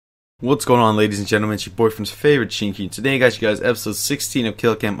What's going on, ladies and gentlemen? It's your boyfriend's favorite Chinky. Today, guys, episode 16 of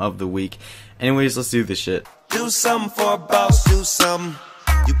Killcam of the week. Anyways, let's do this shit. Do something for a boss, do something.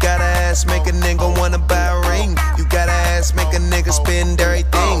 You gotta ask, make a nigga wanna buy a ring. You gotta ask, make a nigga spend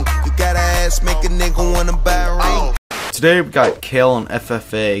everything. You gotta ask, make a nigga wanna buy a ring. Today, we got Kale on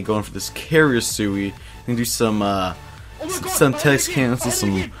FFA going for this carrier sui. And do some text cancels,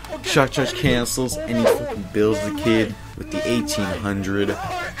 some shock charge cancels, and he fucking bills the kid with the 1800.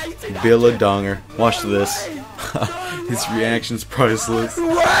 Bill a donger. Watch this. His reaction's priceless. No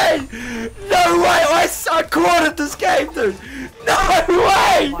way! I quoted this game, dude! No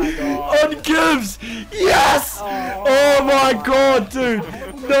way! On Gibbs! Yes! Oh my god, dude!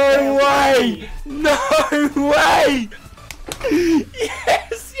 No way! No way!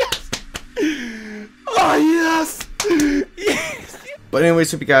 Yes! Oh yes! Yes! But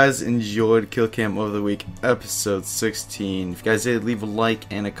anyways, hope you guys enjoyed Killcam of the week, episode 16. If you guys did, leave a like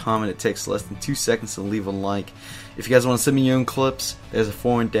and a comment. It takes less than 2 seconds to leave a like. If you guys want to send me your own clips, there's a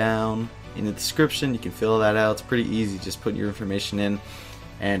form down in the description. You can fill that out. It's pretty easy. Just put your information in,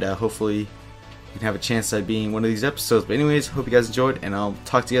 and hopefully you can have a chance at being one of these episodes. But anyways, hope you guys enjoyed, and I'll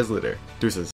talk to you guys later. Deuces.